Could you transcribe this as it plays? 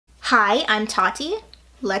Hi, I'm Tati.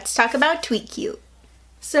 Let's talk about Tweet Cute.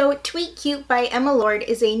 So Tweet Cute by Emma Lord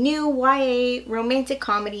is a new YA romantic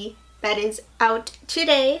comedy that is out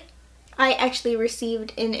today. I actually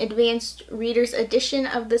received an advanced reader's edition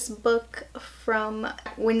of this book from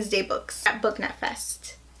Wednesday Books at Booknet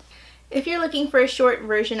Fest. If you're looking for a short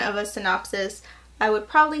version of a synopsis, I would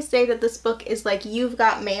probably say that this book is like You've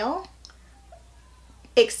Got Mail,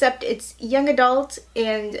 except it's young adult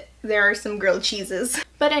and there are some grilled cheeses.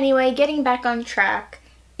 But anyway, getting back on track,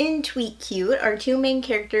 in Tweet Cute, our two main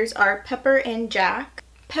characters are Pepper and Jack.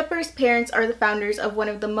 Pepper's parents are the founders of one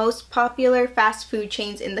of the most popular fast food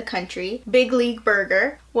chains in the country, Big League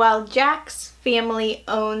Burger, while Jack's family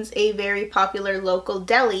owns a very popular local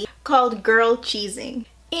deli called Girl Cheesing.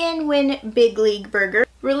 And when Big League Burger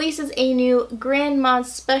releases a new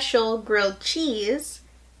Grandma's Special grilled cheese,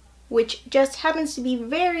 which just happens to be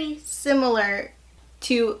very similar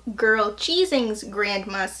to Girl Cheesing's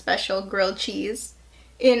Grandma's Special grilled cheese,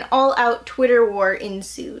 an all-out Twitter war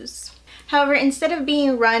ensues. However, instead of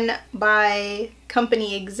being run by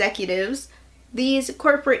company executives, these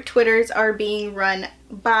corporate Twitters are being run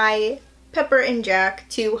by Pepper and Jack,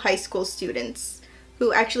 two high school students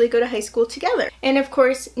who actually go to high school together. And of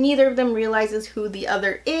course, neither of them realizes who the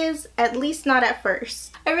other is, at least not at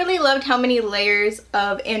first. I really loved how many layers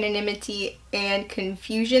of anonymity and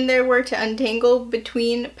confusion there were to untangle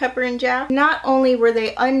between Pepper and Jack. Not only were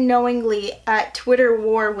they unknowingly at Twitter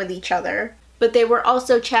war with each other, but they were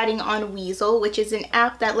also chatting on Weasel, which is an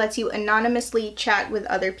app that lets you anonymously chat with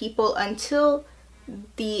other people until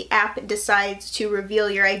the app decides to reveal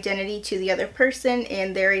your identity to the other person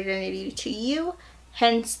and their identity to you.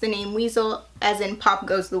 Hence the name Weasel, as in Pop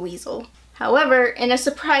Goes the Weasel. However, in a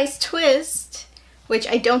surprise twist, which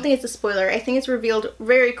I don't think is a spoiler, I think it's revealed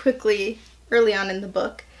very quickly early on in the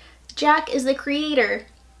book, Jack is the creator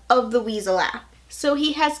of the Weasel app. So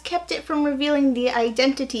he has kept it from revealing the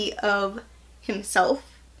identity of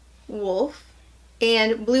himself, Wolf,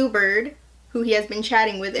 and Bluebird, who he has been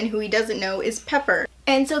chatting with and who he doesn't know is Pepper.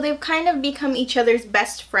 And so they've kind of become each other's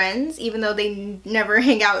best friends, even though they never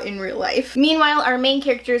hang out in real life. Meanwhile, our main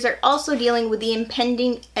characters are also dealing with the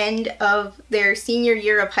impending end of their senior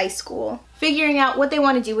year of high school, figuring out what they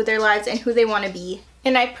want to do with their lives and who they want to be.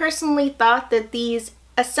 And I personally thought that these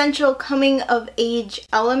essential coming-of-age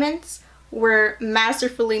elements were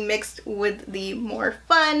masterfully mixed with the more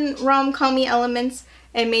fun, rom-com-y elements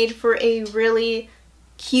and made for a really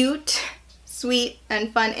cute, sweet,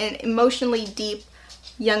 and fun and emotionally deep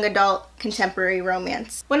young adult contemporary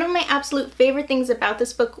romance. One of my absolute favorite things about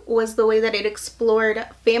this book was the way that it explored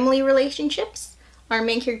family relationships, our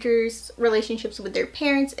main characters' relationships with their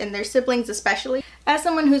parents and their siblings especially. As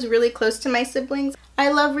someone who's really close to my siblings,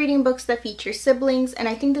 I love reading books that feature siblings, and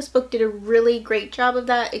I think this book did a really great job of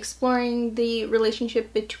that, exploring the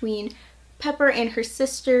relationship between Pepper and her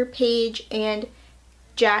sister Paige and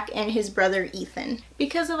Jack and his brother Ethan.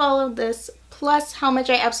 Because of all of this, plus how much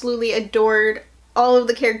I absolutely adored all of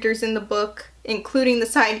the characters in the book, including the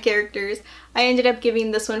side characters, I ended up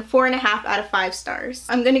giving this one 4.5 out of 5 stars.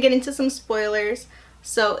 I'm going to get into some spoilers,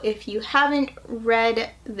 so if you haven't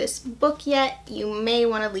read this book yet, you may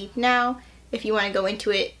want to leave now if you want to go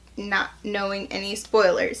into it not knowing any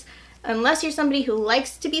spoilers. Unless you're somebody who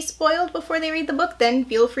likes to be spoiled before they read the book, then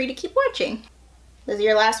feel free to keep watching. This is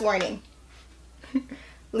your last warning.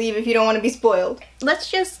 Leave if you don't want to be spoiled.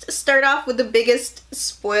 Let's just start off with the biggest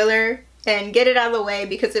spoiler and get it out of the way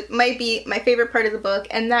because it might be my favorite part of the book,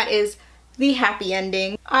 and that is the happy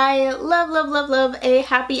ending. I love, love, love, love a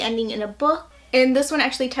happy ending in a book, and this one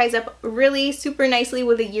actually ties up really super nicely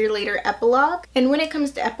with a year later epilogue. And when it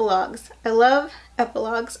comes to epilogues, I love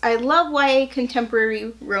epilogues. I love YA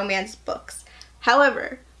contemporary romance books.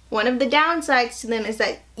 However, one of the downsides to them is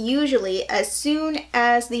that usually as soon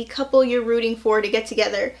as the couple you're rooting for to get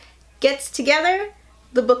together gets together,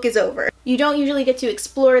 the book is over. You don't usually get to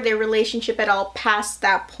explore their relationship at all past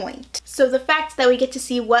that point. So the fact that we get to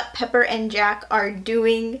see what Pepper and Jack are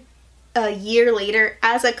doing a year later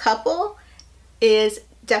as a couple is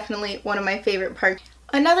definitely one of my favorite parts.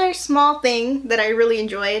 Another small thing that I really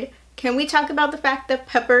enjoyed, can we talk about the fact that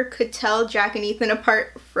Pepper could tell Jack and Ethan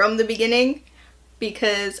apart from the beginning?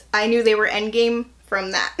 Because I knew they were endgame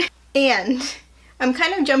from that. And I'm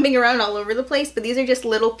kind of jumping around all over the place, but these are just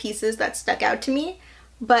little pieces that stuck out to me.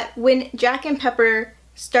 But when Jack and Pepper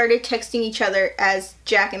started texting each other as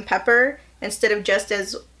Jack and Pepper instead of just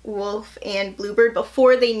as Wolf and Bluebird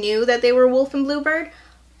before they knew that they were Wolf and Bluebird,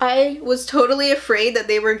 I was totally afraid that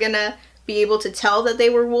they were gonna be able to tell that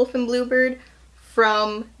they were Wolf and Bluebird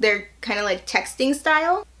from their kind of like texting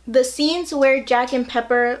style. The scenes where Jack and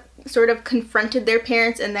Pepper sort of confronted their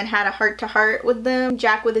parents and then had a heart-to-heart with them.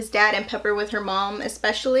 Jack with his dad and Pepper with her mom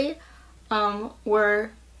especially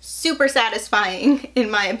were super satisfying in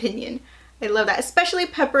my opinion. I love that, especially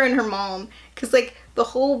Pepper and her mom, because like the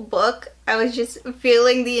whole book I was just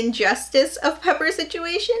feeling the injustice of Pepper's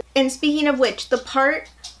situation. And speaking of which, the part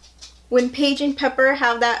when Paige and Pepper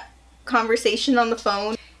have that conversation on the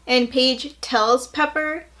phone and Paige tells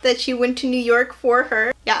Pepper that she went to New York for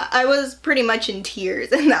her, yeah, I was pretty much in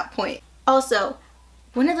tears at that point. Also,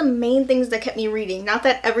 one of the main things that kept me reading, not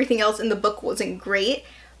that everything else in the book wasn't great,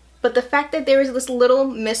 but the fact that there was this little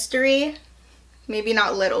mystery, maybe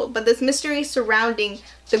not little, but this mystery surrounding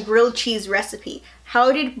the grilled cheese recipe.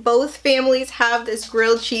 How did both families have this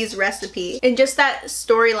grilled cheese recipe? And just that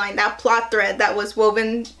storyline, that plot thread that was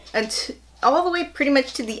woven all the way pretty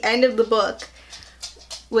much to the end of the book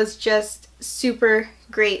was just super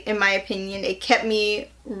great in my opinion. It kept me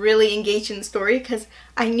really engaged in the story because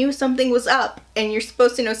I knew something was up, and you're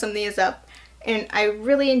supposed to know something is up. And I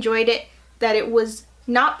really enjoyed it, that it was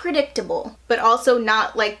not predictable, but also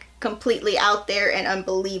not like completely out there and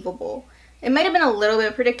unbelievable. It might have been a little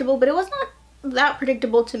bit predictable, but it was not that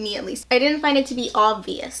predictable to me at least. I didn't find it to be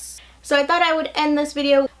obvious. So I thought I would end this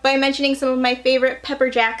video by mentioning some of my favorite Pepper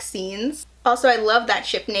Jack scenes. Also, I love that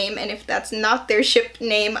ship name, and if that's not their ship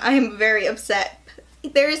name, I am very upset.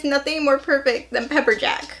 There is nothing more perfect than Pepper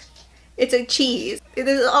Jack. It's a cheese. It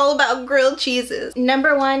is all about grilled cheeses.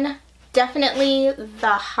 Number one, definitely the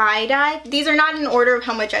high dive. These are not in order of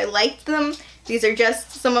how much I liked them. These are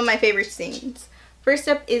just some of my favorite scenes. First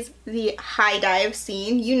up is the high dive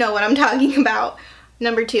scene. You know what I'm talking about.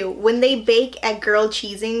 Number two, when they bake at Girl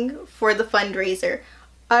Cheesing for the fundraiser.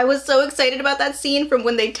 I was so excited about that scene from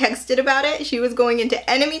when they texted about it. She was going into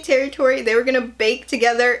enemy territory. They were gonna bake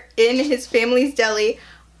together in his family's deli.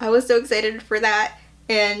 I was so excited for that.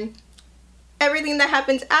 And everything that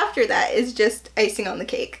happens after that is just icing on the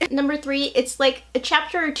cake. Number three, it's like a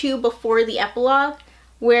chapter or two before the epilogue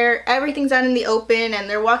where everything's out in the open and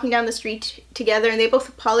they're walking down the street together and they both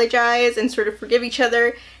apologize and sort of forgive each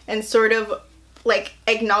other and sort of like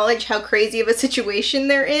acknowledge how crazy of a situation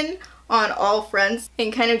they're in on all fronts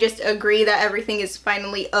and kind of just agree that everything is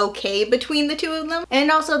finally okay between the two of them.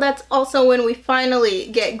 And also that's also when we finally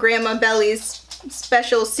get Grandma Belly's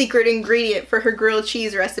special secret ingredient for her grilled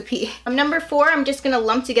cheese recipe. Number four, I'm just gonna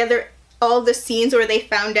lump together all the scenes where they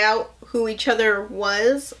found out who each other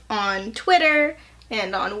was on Twitter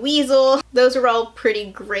and on Weasel. Those are all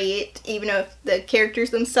pretty great, even if the characters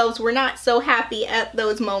themselves were not so happy at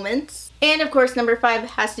those moments. And of course, number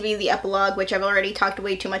five has to be the epilogue, which I've already talked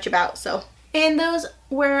way too much about, so. And those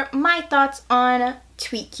were my thoughts on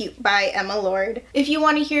Tweet Cute by Emma Lord. If you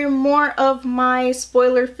want to hear more of my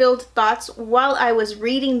spoiler-filled thoughts while I was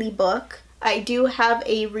reading the book, I do have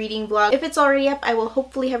a reading vlog. If it's already up, I will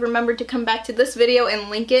hopefully have remembered to come back to this video and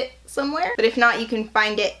link it somewhere. But if not, you can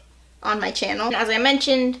find it on my channel. And as I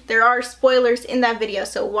mentioned, there are spoilers in that video,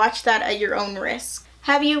 so watch that at your own risk.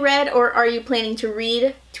 Have you read or are you planning to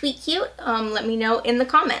read Tweet Cute? Let me know in the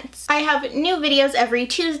comments. I have new videos every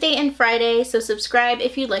Tuesday and Friday, so subscribe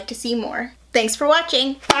if you'd like to see more. Thanks for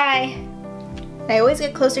watching. Bye! I always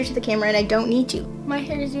get closer to the camera and I don't need to. My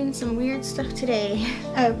hair is doing some weird stuff today.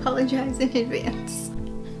 I apologize in advance.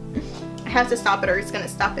 I have to stop it or it's gonna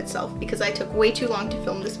stop itself because I took way too long to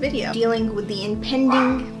film this video. Dealing with the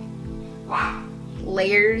impending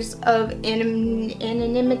layers of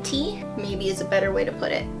anonymity, maybe is a better way to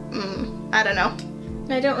put it. I don't know.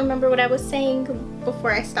 I don't remember what I was saying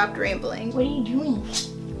before I stopped rambling. What are you doing?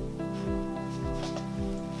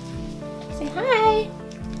 Say hi!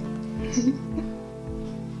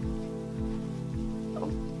 Oh,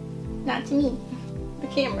 not to me. The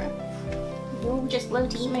camera. You just love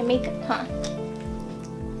to eat my makeup, huh?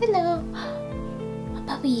 Hello! A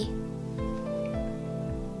puppy!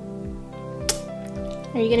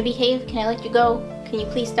 Are you gonna behave? Can I let you go? Can you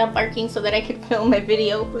please stop barking so that I can film my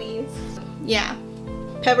video, please? Yeah,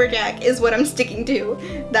 Pepper Jack is what I'm sticking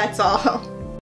to. That's all.